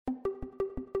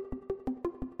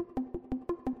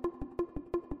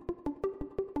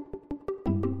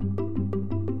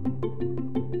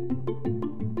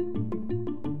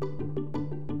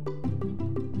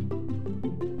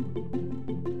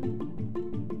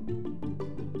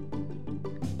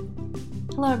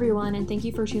Hello everyone, and thank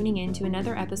you for tuning in to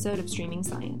another episode of Streaming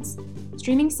Science.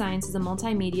 Streaming Science is a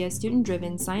multimedia,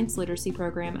 student-driven science literacy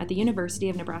program at the University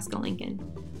of Nebraska-Lincoln.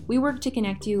 We work to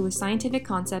connect you with scientific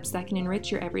concepts that can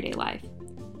enrich your everyday life.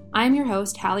 I am your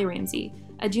host, Hallie Ramsey,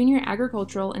 a junior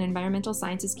agricultural and environmental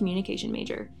sciences communication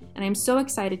major, and I am so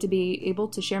excited to be able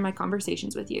to share my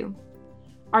conversations with you.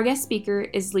 Our guest speaker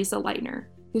is Lisa Lightner,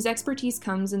 whose expertise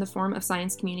comes in the form of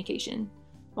science communication.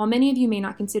 While many of you may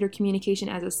not consider communication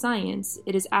as a science,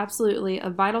 it is absolutely a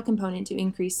vital component to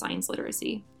increase science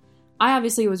literacy. I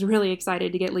obviously was really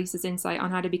excited to get Lisa's insight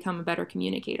on how to become a better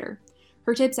communicator.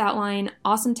 Her tips outline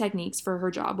awesome techniques for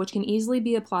her job, which can easily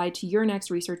be applied to your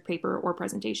next research paper or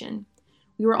presentation.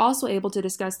 We were also able to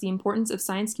discuss the importance of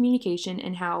science communication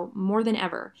and how, more than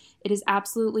ever, it is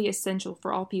absolutely essential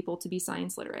for all people to be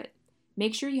science literate.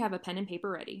 Make sure you have a pen and paper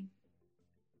ready.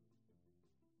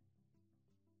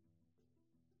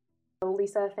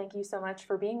 Lisa, thank you so much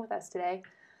for being with us today.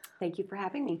 Thank you for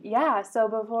having me. Yeah, so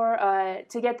before,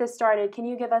 to get this started, can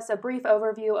you give us a brief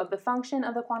overview of the function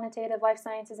of the Quantitative Life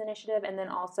Sciences Initiative and then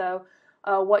also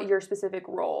what your specific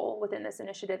role within this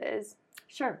initiative is?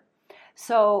 Sure.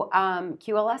 So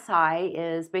QLSI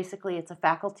is basically, it's a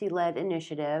faculty-led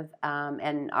initiative,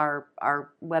 and our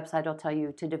website will tell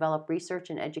you to develop research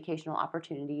and educational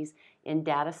opportunities in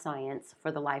data science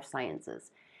for the life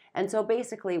sciences. And so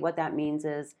basically what that means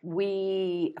is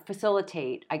we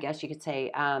facilitate, I guess you could say,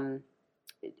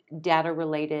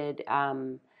 data-related,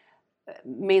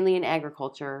 mainly in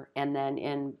agriculture and then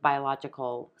in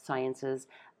biological sciences,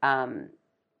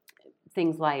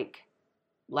 things like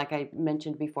I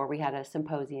mentioned before, we had a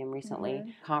symposium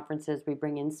recently, conferences, we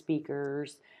bring in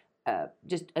speakers,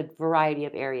 just a variety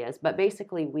of areas. But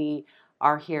basically we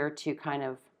are here to kind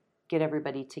of get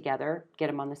everybody together, get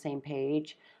them on the same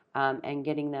page, and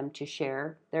getting them to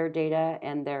share their data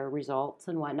and their results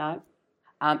and whatnot.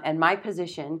 And my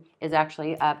position is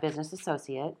actually a business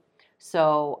associate.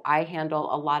 So I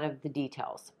handle a lot of the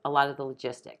details, a lot of the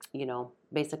logistics,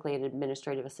 basically an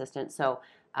administrative assistant. So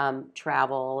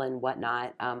travel and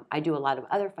whatnot. I do a lot of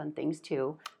other fun things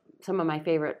too. Some of my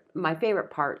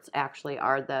favorite parts actually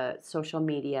are the social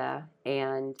media.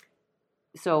 And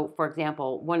so, for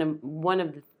example, one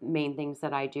of the main things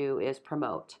that I do is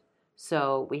promote.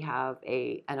 So we have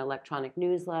an electronic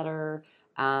newsletter,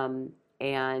 and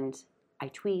I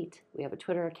tweet. We have a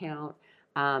Twitter account.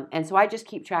 And so I just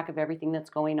keep track of everything that's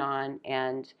going on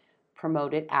and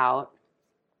promote it out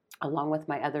along with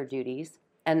my other duties.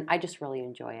 And I just really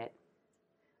enjoy it.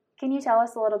 Can you tell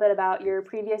us a little bit about your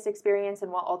previous experience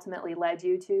and what ultimately led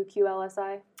you to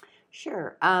QLSI?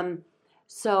 Sure.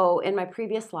 So in my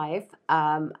previous life,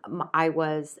 I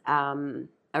was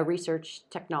a research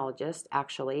technologist,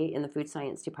 actually, in the food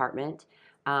science department.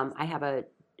 I have a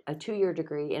 2-year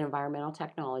degree in environmental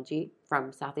technology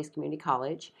from Southeast Community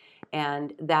College,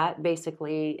 and that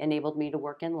basically enabled me to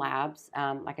work in labs.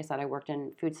 Like I said, I worked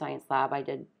in food science lab. I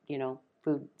did,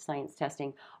 food science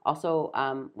testing. Also,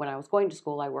 when I was going to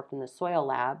school, I worked in the soil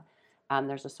lab.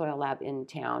 There's a soil lab in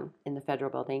town in the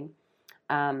federal building.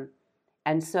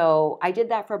 And so I did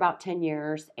that for about 10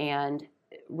 years and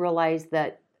realized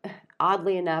that,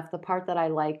 oddly enough, the part that I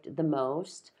liked the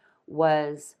most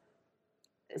was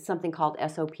something called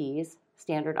SOPs,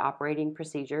 Standard Operating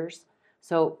Procedures.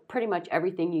 So pretty much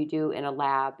everything you do in a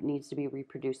lab needs to be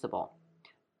reproducible.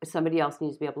 Somebody else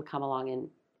needs to be able to come along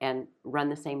and run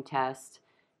the same test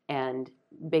and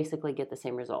basically get the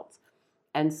same results.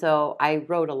 And so I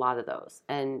wrote a lot of those,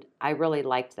 and I really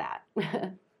liked that.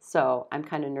 So I'm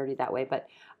kind of nerdy that way. But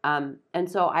and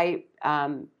so I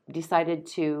decided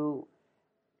to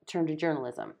turn to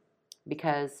journalism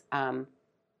because,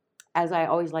 as I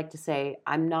always like to say,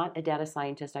 I'm not a data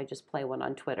scientist. I just play one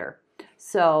on Twitter.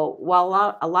 So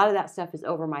while a lot of that stuff is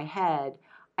over my head,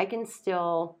 I can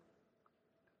still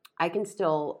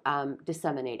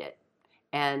disseminate it,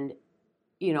 and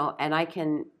and I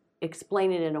can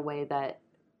explain it in a way that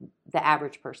the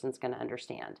average person's going to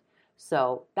understand.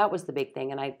 So that was the big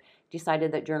thing, and I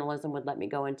decided that journalism would let me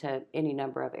go into any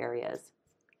number of areas.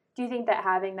 Do you think that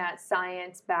having that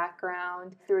science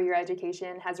background through your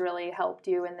education has really helped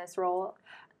you in this role?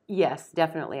 Yes,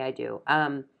 definitely I do.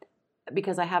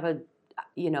 Because I have a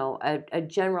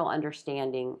general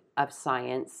understanding of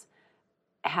science,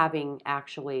 having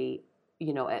actually,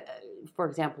 for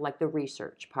example, like the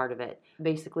research part of it.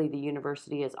 Basically, the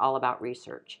university is all about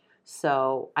research.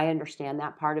 So I understand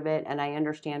that part of it, and I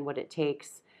understand what it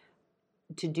takes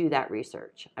to do that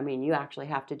research. I mean, you actually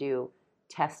have to do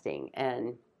testing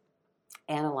and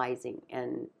analyzing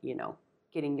and,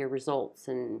 getting your results.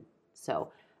 And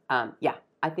so,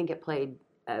 I think it played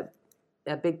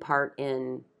a big part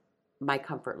in my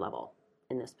comfort level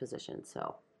in this position.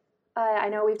 So I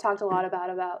know we've talked a lot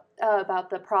about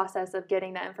the process of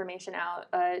getting that information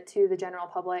out to the general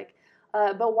public.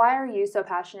 But why are you so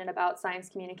passionate about science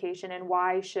communication, and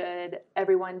why should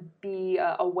everyone be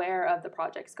aware of the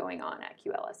projects going on at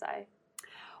QLSI?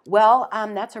 Well,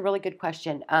 that's a really good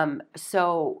question.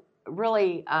 So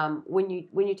really, when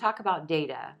you talk about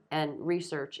data and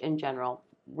research in general,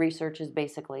 research is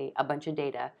basically a bunch of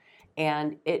data,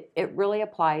 and it really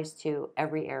applies to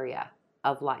every area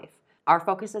of life. Our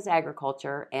focus is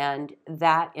agriculture, and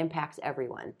that impacts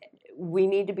everyone. We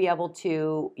need to be able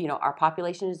to, our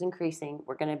population is increasing.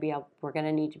 We're going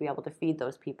to need to be able to feed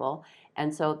those people,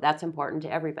 and so that's important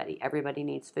to everybody. Everybody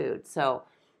needs food. So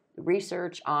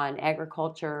research on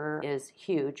agriculture is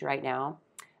huge right now,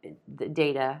 the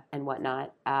data and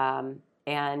whatnot.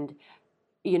 And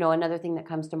another thing that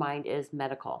comes to mind is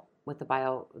medical with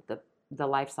the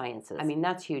life sciences. I mean,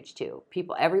 that's huge too.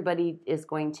 Everybody is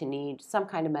going to need some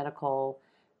kind of medical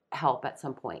help at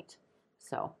some point.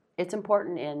 So it's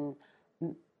important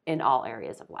in all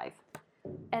areas of life.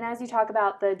 And as you talk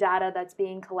about the data that's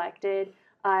being collected,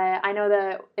 I know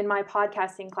that in my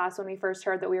podcasting class, when we first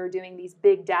heard that we were doing these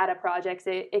big data projects,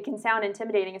 it can sound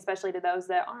intimidating, especially to those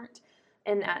that aren't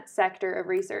in that sector of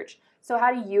research. So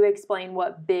how do you explain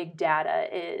what big data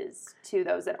is to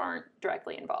those that aren't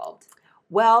directly involved?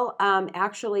 Well,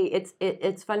 actually,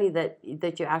 it's funny that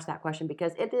you asked that question,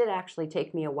 because it did actually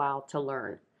take me a while to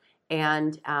learn.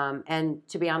 And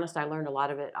to be honest, I learned a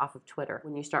lot of it off of Twitter.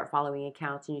 When you start following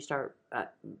accounts and you start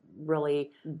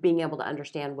really being able to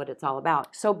understand what it's all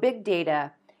about. So big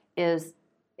data is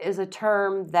a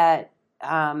term that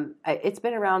it's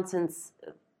been around since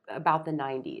about the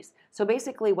 90s. So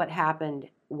basically what happened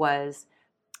was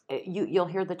you'll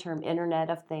hear the term Internet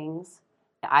of Things,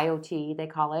 IoT they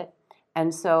call it.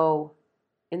 And so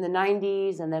in the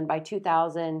 90s and then by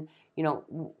 2000,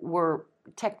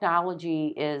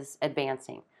 technology is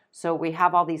advancing. So we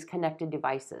have all these connected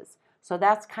devices. So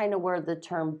that's kind of where the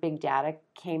term big data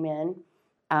came in,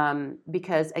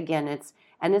 because again, it's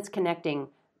connecting.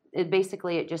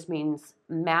 It just means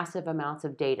massive amounts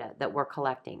of data that we're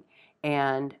collecting.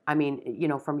 And I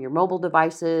mean, from your mobile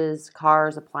devices,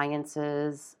 cars,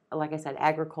 appliances, like I said,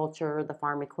 agriculture, the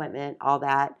farm equipment, all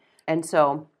that. And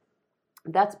so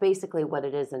that's basically what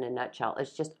it is in a nutshell.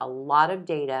 It's just a lot of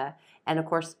data. And of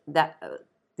course, that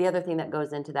the other thing that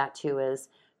goes into that too is,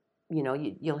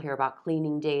 you'll hear about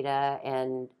cleaning data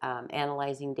and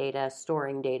analyzing data,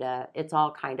 storing data. It's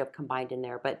all kind of combined in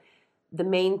there. But the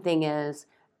main thing is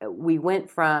we went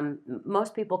from,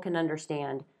 most people can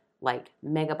understand like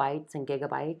megabytes and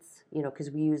gigabytes, because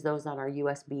we use those on our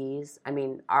USBs. I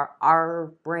mean,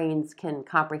 our brains can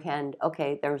comprehend,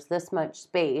 okay, there's this much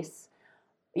space,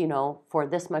 for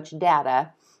this much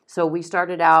data. So we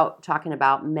started out talking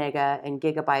about mega and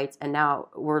gigabytes, and now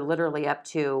we're literally up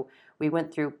to, we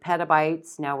went through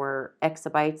petabytes, now we're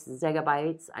exabytes,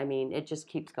 zettabytes. I mean, it just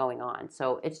keeps going on.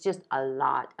 So it's just a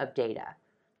lot of data.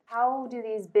 How do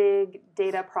these big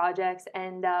data projects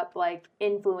end up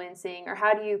influencing, or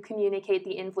how do you communicate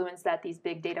the influence that these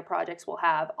big data projects will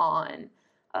have on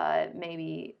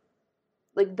maybe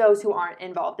those who aren't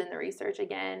involved in the research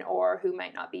again, or who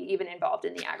might not be even involved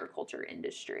in the agriculture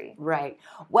industry? Right.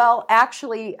 Well,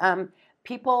 actually,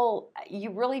 people,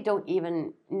 you really don't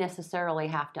even necessarily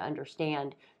have to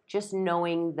understand, just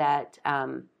knowing that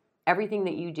everything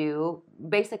that you do,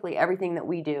 basically everything that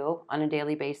we do on a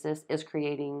daily basis is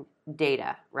creating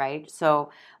data, right? So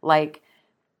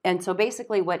and so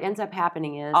basically what ends up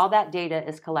happening is all that data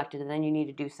is collected, and then you need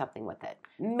to do something with it.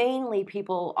 Mainly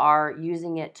people are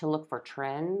using it to look for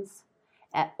trends,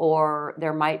 or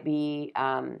there might be,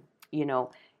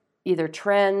 either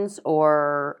trends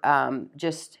or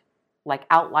just like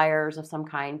outliers of some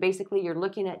kind. Basically, you're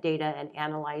looking at data and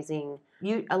analyzing.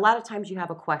 A lot of times you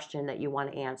have a question that you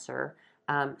want to answer.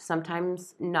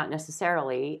 Sometimes not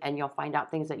necessarily, and you'll find out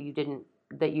things that you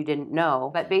didn't know.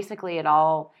 But basically, it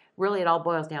all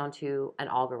boils down to an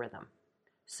algorithm.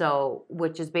 So,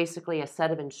 which is basically a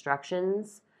set of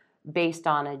instructions based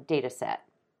on a data set.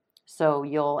 So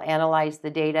you'll analyze the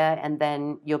data, and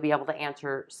then you'll be able to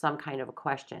answer some kind of a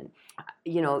question.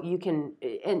 You can,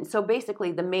 and so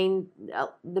basically the main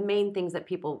things that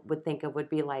people would think of would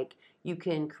be like, you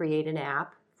can create an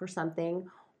app for something,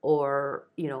 or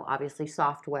obviously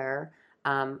software.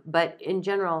 But in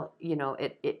general,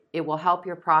 it will help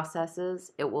your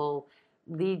processes. It will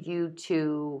lead you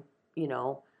to,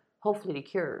 hopefully to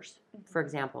cures, for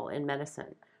example, in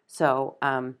medicine. So,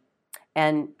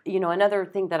 and, another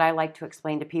thing that I like to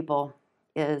explain to people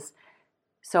is,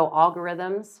 so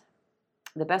algorithms,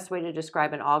 the best way to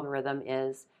describe an algorithm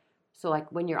is, so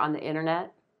like when you're on the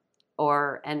internet,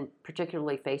 and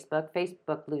particularly Facebook.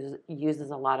 Facebook uses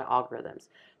a lot of algorithms.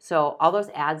 So all those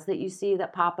ads that you see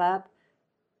that pop up,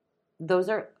 those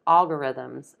are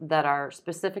algorithms that are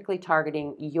specifically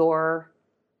targeting your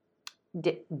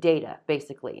data,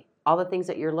 basically. All the things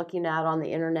that you're looking at on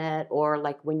the internet, or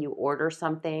like when you order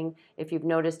something. If you've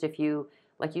noticed, if you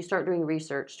start doing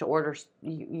research to order,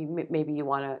 maybe you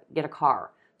want to get a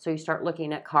car. So you start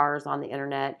looking at cars on the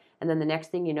internet, and then the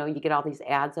next thing you know, you get all these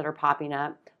ads that are popping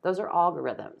up. Those are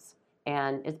algorithms,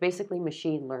 and it's basically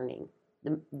machine learning.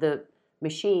 The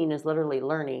machine is literally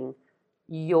learning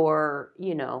your,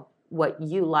 what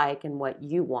you like and what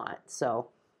you want. So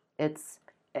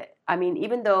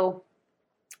even though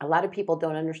a lot of people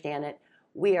don't understand it,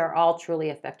 we are all truly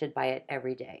affected by it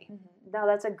every day. No,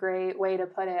 that's a great way to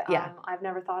put it. Yeah. I've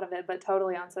never thought of it, but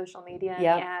totally on social media and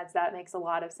Yep. the ads, that makes a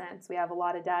lot of sense. We have a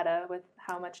lot of data with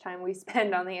how much time we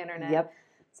spend on the internet. Yep.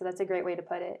 So that's a great way to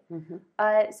put it.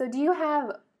 Mm-hmm. So do you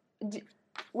have,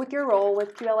 with your role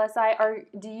with QLSI,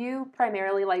 do you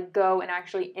primarily go and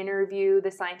actually interview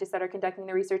the scientists that are conducting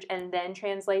the research and then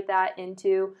translate that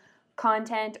into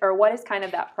content, or what is kind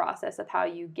of that process of how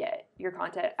you get your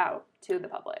content out to the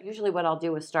public? Usually what I'll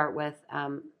do is start with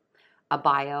a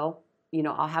bio.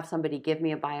 I'll have somebody give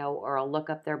me a bio, or I'll look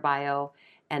up their bio,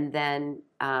 and then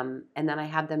I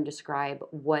have them describe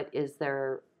what is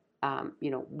their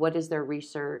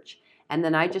research, and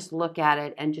then I just look at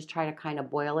it and just try to kind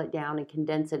of boil it down and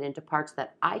condense it into parts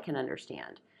that I can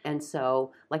understand. And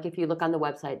so, like if you look on the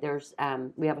website, there's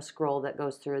we have a scroll that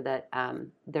goes through that.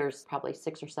 There's probably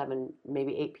 6 or 7,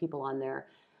 maybe 8 people on there,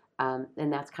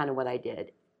 and that's kind of what I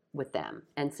did with them.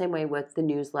 And same way with the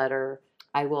newsletter,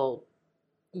 I will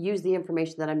use the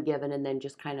information that I'm given and then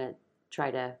just kind of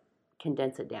try to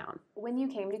condense it down. When you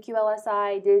came to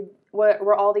QLSI,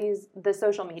 were all the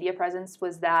social media presence,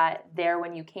 was that there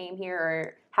when you came here,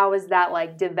 or how has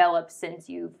that developed since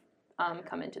you've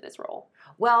come into this role?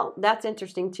 Well, that's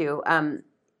interesting too.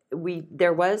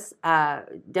 There was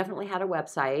definitely had a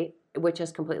website, which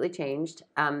has completely changed.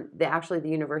 The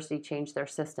university changed their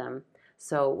system,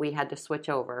 so we had to switch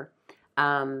over.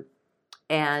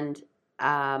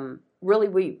 Really,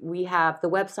 we have the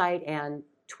website and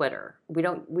Twitter. We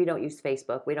don't use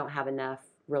Facebook. We don't have enough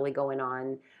really going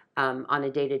on a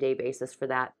day-to-day basis for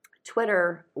that.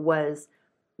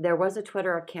 There was a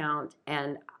Twitter account,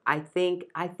 and I think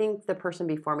the person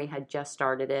before me had just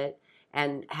started it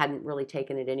and hadn't really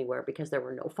taken it anywhere because there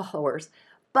were no followers.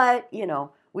 But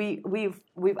we've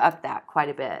upped that quite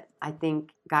a bit. I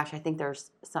think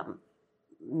there's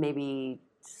maybe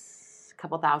a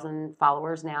couple thousand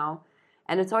followers now,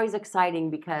 and it's always exciting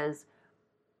because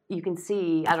you can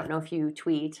see. I don't know if you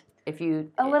tweet. If you're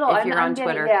on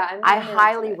Twitter, I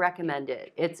highly recommend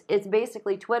it. It's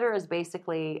basically, Twitter is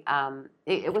basically,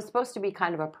 it was supposed to be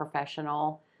kind of a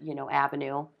professional,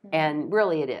 avenue, and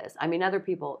really it is. I mean, other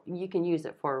people, you can use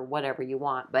it for whatever you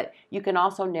want, but you can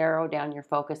also narrow down your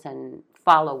focus and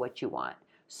follow what you want.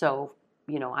 So,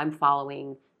 I'm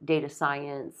following data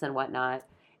science and whatnot,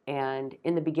 and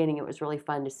in the beginning it was really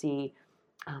fun to see,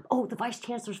 the vice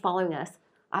chancellor's following us.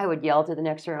 I would yell to the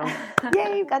next room,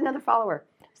 yay, you've got another follower.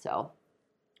 So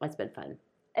it's been fun.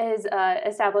 Is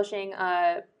establishing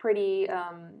a pretty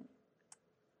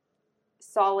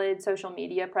solid social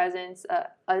media presence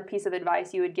a piece of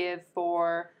advice you would give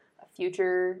for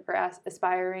future or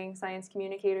aspiring science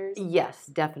communicators? Yes,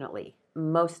 definitely.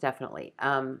 Most definitely.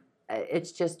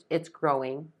 It's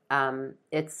growing.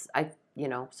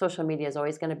 Social media is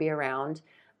always going to be around.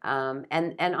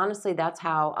 And honestly, that's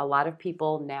how a lot of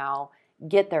people now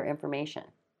get their information.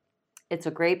 It's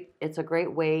a great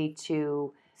way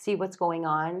to see what's going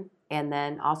on, and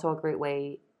then also a great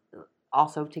way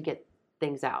also to get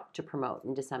things out, to promote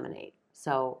and disseminate.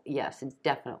 So yes, it's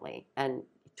definitely. And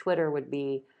Twitter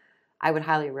I would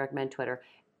highly recommend Twitter.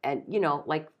 And you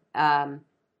can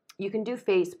do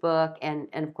Facebook and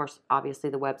of course obviously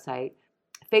the website.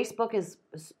 Facebook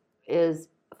is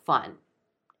fun.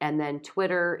 And then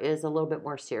Twitter is a little bit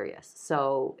more serious.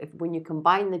 So when you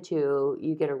combine the two,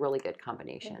 you get a really good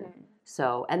combination. Mm-hmm.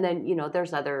 So, and then,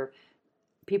 there's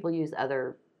people use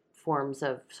other forms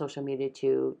of social media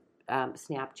too,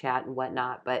 Snapchat and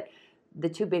whatnot. But the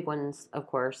two big ones, of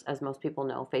course, as most people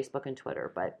know, Facebook and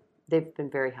Twitter. But they've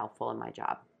been very helpful in my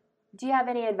job. Do you have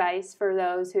any advice for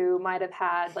those who might have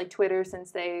had Twitter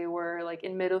since they were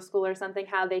in middle school or something,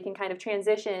 how they can kind of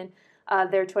transition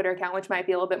their Twitter account, which might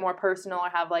be a little bit more personal or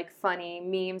have funny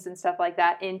memes and stuff like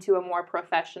that, into a more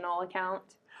professional account?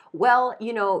 Well,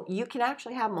 you can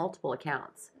actually have multiple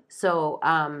accounts. So,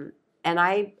 and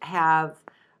I have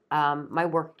my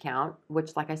work account,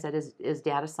 which, like I said, is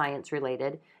data science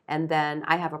related. And then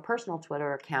I have a personal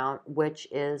Twitter account, which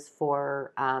is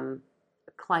for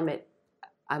climate.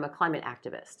 I'm a climate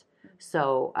activist.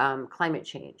 So climate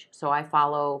change. So I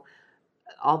follow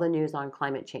all the news on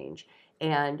climate change.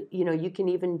 And, you can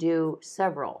even do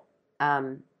several,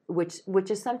 which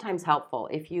is sometimes helpful.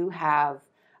 If you have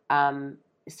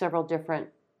several different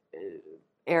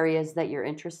areas that you're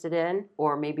interested in,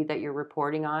 or maybe that you're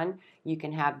reporting on, you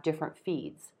can have different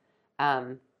feeds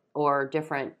or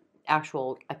different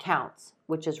actual accounts,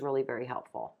 which is really very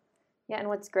helpful. Yeah, and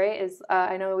what's great is,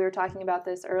 I know we were talking about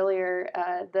this earlier,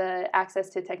 the access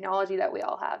to technology that we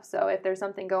all have. So if there's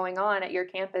something going on at your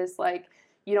campus, like,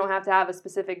 you don't have to have a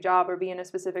specific job or be in a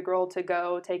specific role to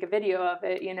go take a video of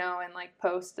it, and like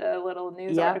post a little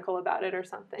news article about it or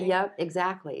something. Yep,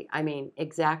 exactly. I mean,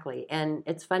 exactly. And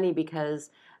it's funny because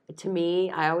to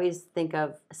me, I always think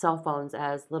of cell phones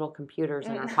as little computers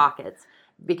in our pockets,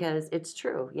 because it's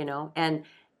true,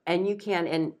 and you can,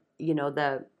 and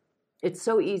it's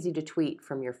so easy to tweet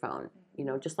from your phone,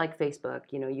 just like Facebook,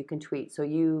 you can tweet. So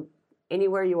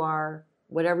anywhere you are,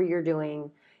 whatever you're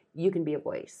doing, you can be a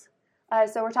voice.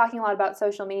 So we're talking a lot about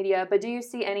social media, but do you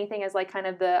see anything as like kind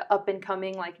of the up and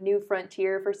coming like new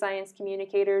frontier for science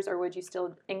communicators, or would you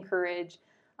still encourage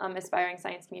aspiring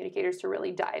science communicators to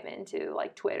really dive into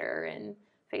like Twitter and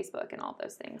Facebook and all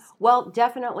those things? Well,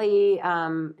 definitely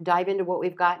dive into what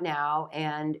we've got now,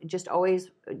 and just always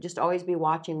be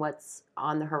watching what's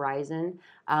on the horizon.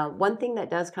 One thing that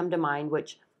does come to mind,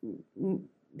 which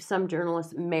some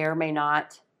journalists may or may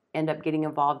not end up getting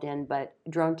involved in, but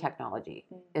drone technology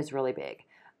is really big.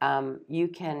 You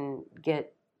can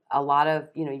get a lot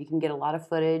of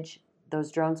footage.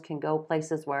 Those drones can go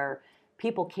places where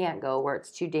people can't go, where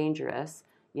it's too dangerous,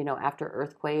 after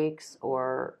earthquakes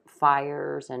or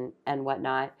fires and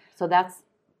whatnot. So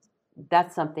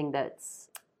that's something that's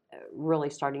really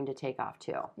starting to take off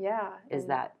too. Yeah. Is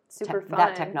that super fun.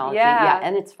 That technology. Yeah,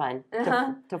 and it's fun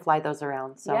to fly those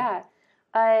around. So. Yeah.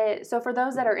 So for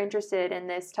those that are interested in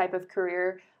this type of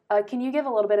career, can you give a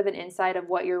little bit of an insight of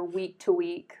what your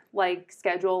week-to-week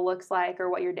schedule looks like, or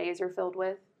what your days are filled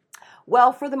with?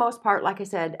 Well, for the most part, like I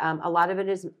said, a lot of it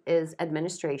is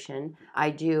administration. I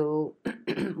do,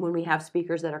 when we have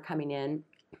speakers that are coming in,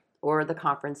 or the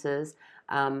conferences,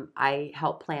 I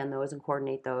help plan those and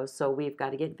coordinate those. So we've got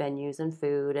to get venues and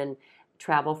food and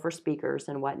travel for speakers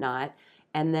and whatnot.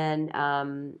 And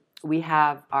then we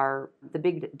have the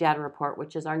big data report,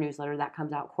 which is our newsletter that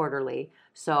comes out quarterly.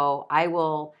 So I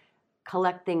will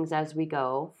collect things as we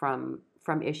go from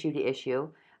issue to issue.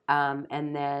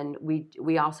 And then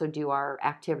we also do our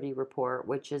activity report,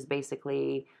 which is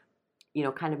basically,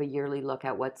 kind of a yearly look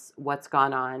at what's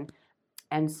gone on.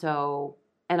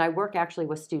 And I work actually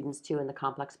with students too in the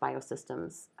complex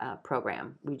biosystems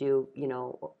program. We do,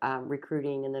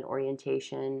 recruiting and then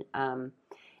orientation.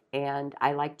 And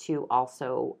I like to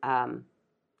also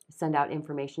send out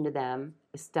information to them,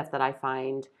 stuff that I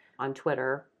find on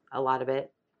Twitter, a lot of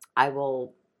it. I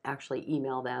will actually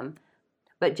email them.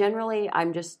 But generally,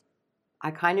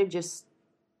 I kind of just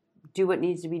do what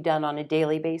needs to be done on a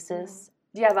daily basis.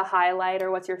 Do you have a highlight, or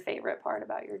what's your favorite part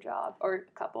about your job, or a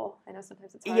couple? I know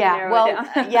sometimes it's hard to narrow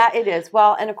it down. Yeah, it is.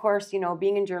 Well, and of course,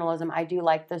 being in journalism, I do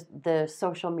like the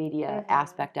social media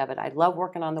aspect of it. I love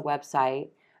working on the website,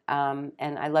 and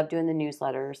I love doing the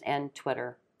newsletters and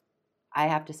Twitter. I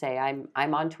have to say,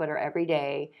 I'm on Twitter every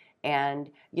day, and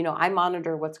I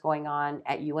monitor what's going on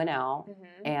at UNL,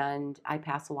 and I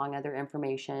pass along other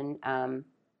information, from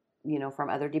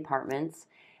other departments.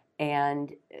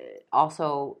 And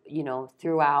also,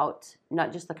 throughout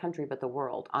not just the country, but the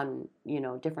world on,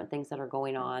 different things that are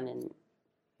going on and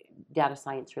data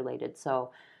science related.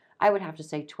 So I would have to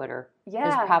say Twitter is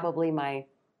probably my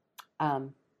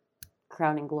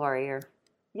crowning glory, or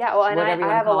yeah. Well, and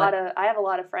I have a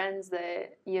lot of friends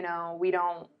that,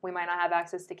 we might not have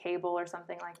access to cable or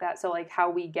something like that. So how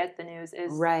we get the news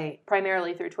is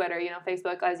primarily through Twitter.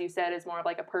 Facebook, as you said, is more of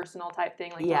a personal type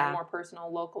thing, more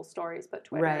personal local stories. But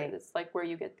Twitter is where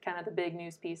you get kind of the big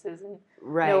news pieces and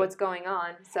know what's going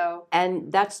on. So,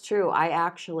 and that's true. I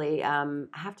actually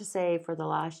have to say, for the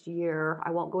last year,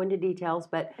 I won't go into details,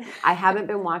 but I haven't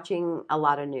been watching a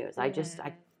lot of news.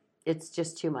 It's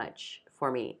just too much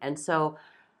for me, and so.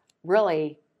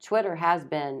 Really, Twitter has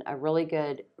been a really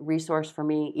good resource for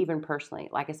me, even personally.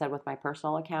 Like I said, with my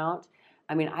personal account,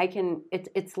 I mean,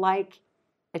 it's like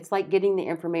getting the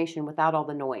information without all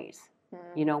the noise,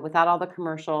 without all the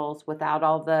commercials, without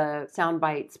all the sound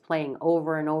bites playing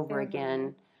over and over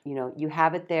again. You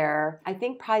have it there. I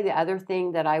think probably the other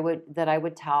thing that I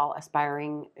would tell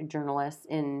aspiring journalists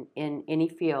in any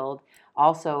field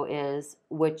also is,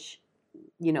 which,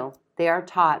 they are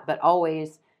taught, but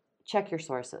always check your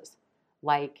sources.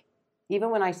 Like, even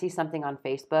when I see something on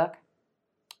Facebook,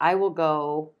 I will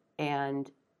go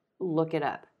and look it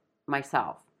up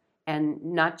myself and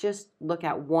not just look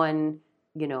at one,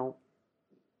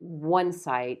 one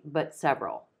site, but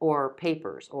several, or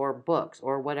papers or books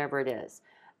or whatever it is.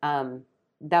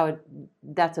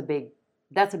 That's a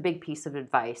big piece of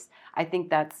advice. I think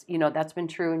that's been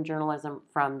true in journalism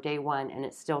from day one, and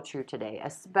it's still true today,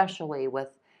 especially with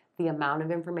the amount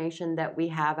of information that we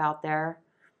have out there.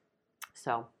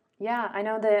 So. Yeah, I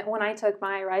know that when I took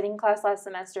my writing class last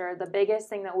semester, the biggest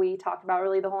thing that we talked about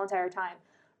really the whole entire time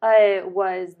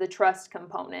was the trust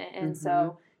component. And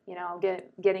so,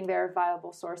 getting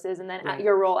verifiable sources. And then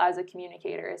your role as a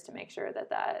communicator is to make sure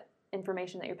that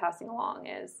information that you're passing along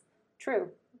is true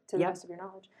to the best of your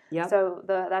knowledge. Yep. So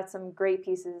that's some great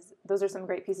pieces. Those are some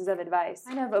great pieces of advice.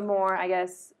 Kind of a more, I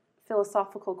guess,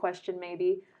 philosophical question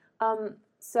maybe.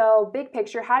 So big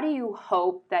picture, how do you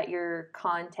hope that your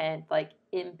content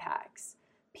impacts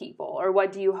people, or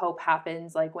what do you hope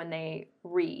happens when they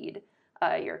read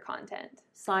your content?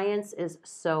 Science is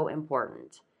so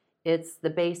important. It's the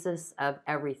basis of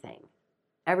everything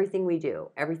we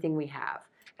do, everything we have,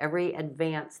 every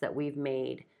advance that we've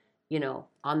made,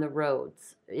 on the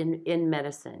roads, in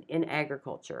medicine, in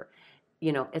agriculture,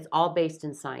 it's all based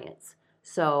in science.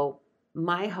 So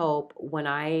my hope when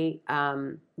I,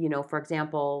 for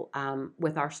example,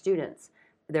 with our students,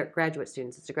 they're graduate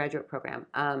students, it's a graduate program,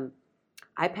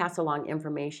 I pass along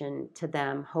information to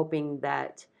them hoping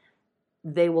that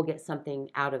they will get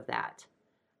something out of that.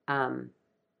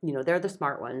 They're the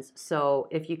smart ones. So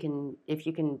if you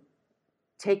can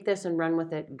take this and run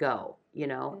with it, go,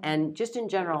 and just in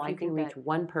general, I can reach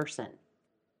one person,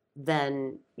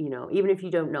 then, even if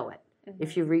you don't know it,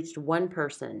 if you've reached one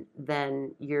person,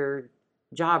 then your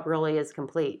job really is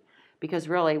complete. Because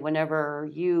really, whenever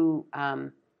you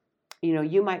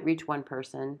might reach one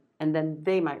person, and then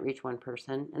they might reach one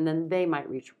person, and then they might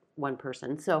reach one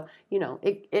person. So,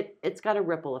 it's got a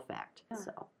ripple effect. Yeah.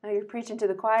 So. Oh, you're preaching to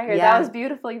the choir. Yeah. That was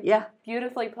beautifully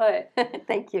put.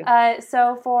 Thank you.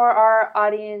 So for our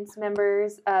audience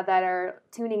members that are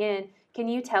tuning in, can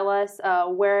you tell us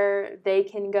where they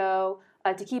can go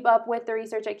to keep up with the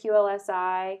research at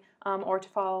QLSI or to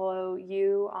follow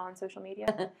you on social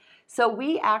media? So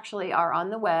we actually are on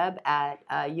the web at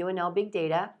UNL Big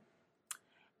Data.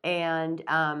 And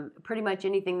pretty much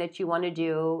anything that you want to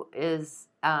do is,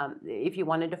 if you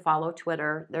wanted to follow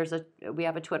Twitter, we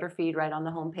have a Twitter feed right on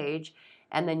the homepage,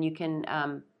 and then you can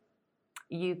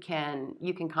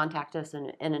contact us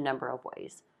in a number of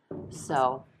ways.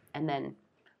 So, and then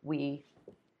we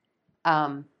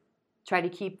try to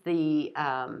keep the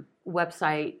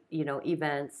website,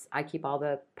 events. I keep all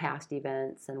the past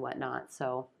events and whatnot.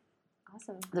 So.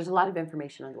 Awesome. There's a lot of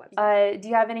information on the website. Do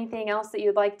you have anything else that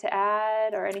you'd like to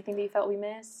add, or anything that you felt we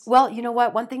missed? Well, you know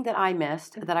what? One thing that I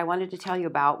missed that I wanted to tell you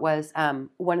about was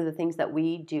one of the things that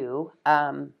we do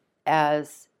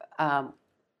as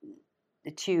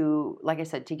to, like I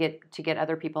said, to get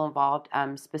other people involved,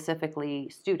 specifically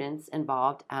students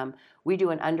involved. We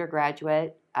do an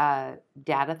undergraduate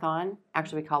datathon.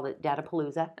 Actually, we call it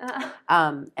Datapalooza.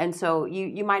 And so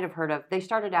you might have heard of. They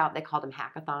started out. They called them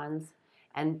hackathons.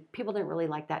 And people didn't really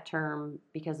like that term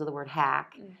because of the word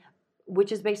hack,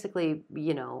 which is basically,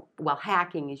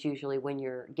 hacking is usually when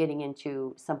you're getting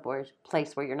into some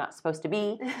place where you're not supposed to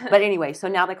be. But anyway, so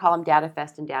now they call them Data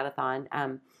Fest and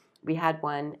Datathon. We had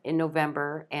one in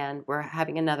November, and we're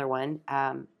having another one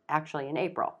actually in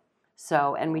April.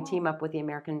 So, and we team up with the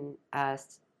American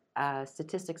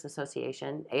Statistics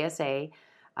Association, ASA,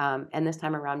 and this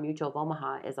time around Mutual of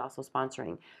Omaha is also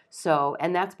sponsoring. So,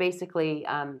 and that's basically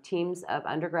teams of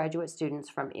undergraduate students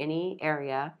from any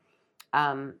area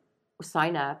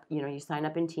sign up. You sign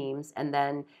up in teams, and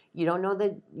then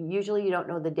usually you don't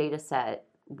know the data set,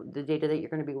 the data that you're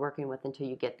going to be working with until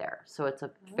you get there. So it's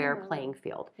a fair playing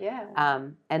field. Yeah.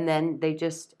 And then they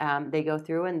just they go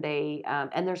through and they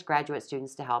and there's graduate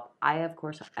students to help. I, of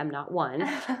course, am not one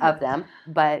of them,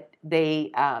 but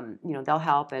they they'll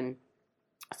help. And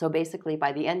so basically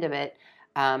by the end of it,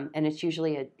 and it's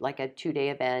usually a 2-day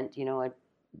event. You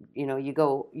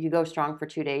go strong for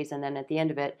 2 days, and then at the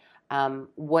end of it,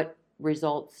 what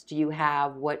results do you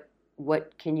have? What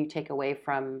can you take away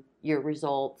from your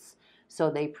results? So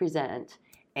they present,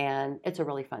 and it's a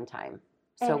really fun time.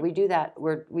 So we do that.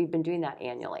 We've been doing that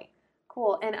annually.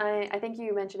 Cool. And I think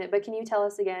you mentioned it, but can you tell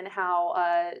us again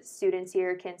how students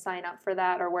here can sign up for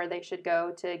that, or where they should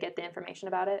go to get the information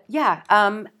about it? Yeah.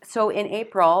 So in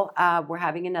April, we're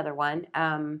having another one,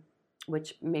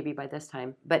 which maybe by this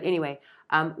time. But anyway,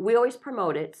 we always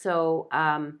promote it. So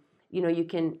you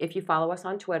can, if you follow us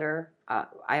on Twitter,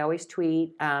 I always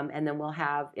tweet, and then we'll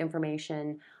have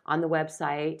information on the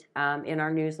website, in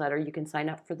our newsletter. You can sign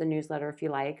up for the newsletter if you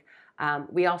like.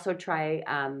 We also try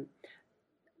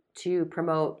to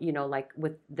promote, like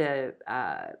with the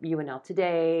UNL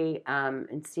Today,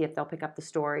 and see if they'll pick up the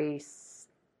stories.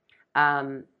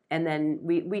 And then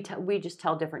we just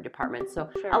tell different departments. So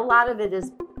Sure. A lot of it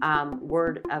is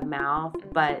word of mouth,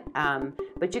 but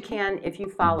you can, if you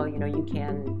follow,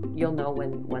 you'll know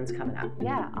when one's coming up.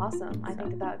 Yeah, awesome. I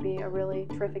think that would be a really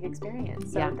terrific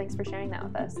experience. So Yeah. Thanks for sharing that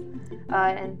with us.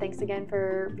 And thanks again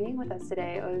for being with us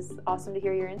today. It was awesome to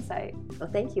hear your insight. Well,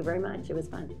 thank you very much. It was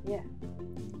fun. Yeah.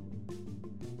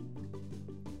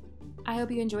 I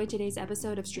hope you enjoyed today's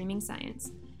episode of Streaming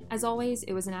Science. As always,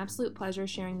 it was an absolute pleasure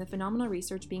sharing the phenomenal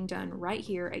research being done right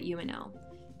here at UNL.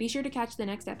 Be sure to catch the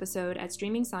next episode at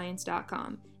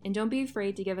streamingscience.com, and don't be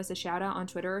afraid to give us a shout out on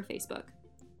Twitter or Facebook.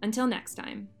 Until next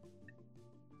time.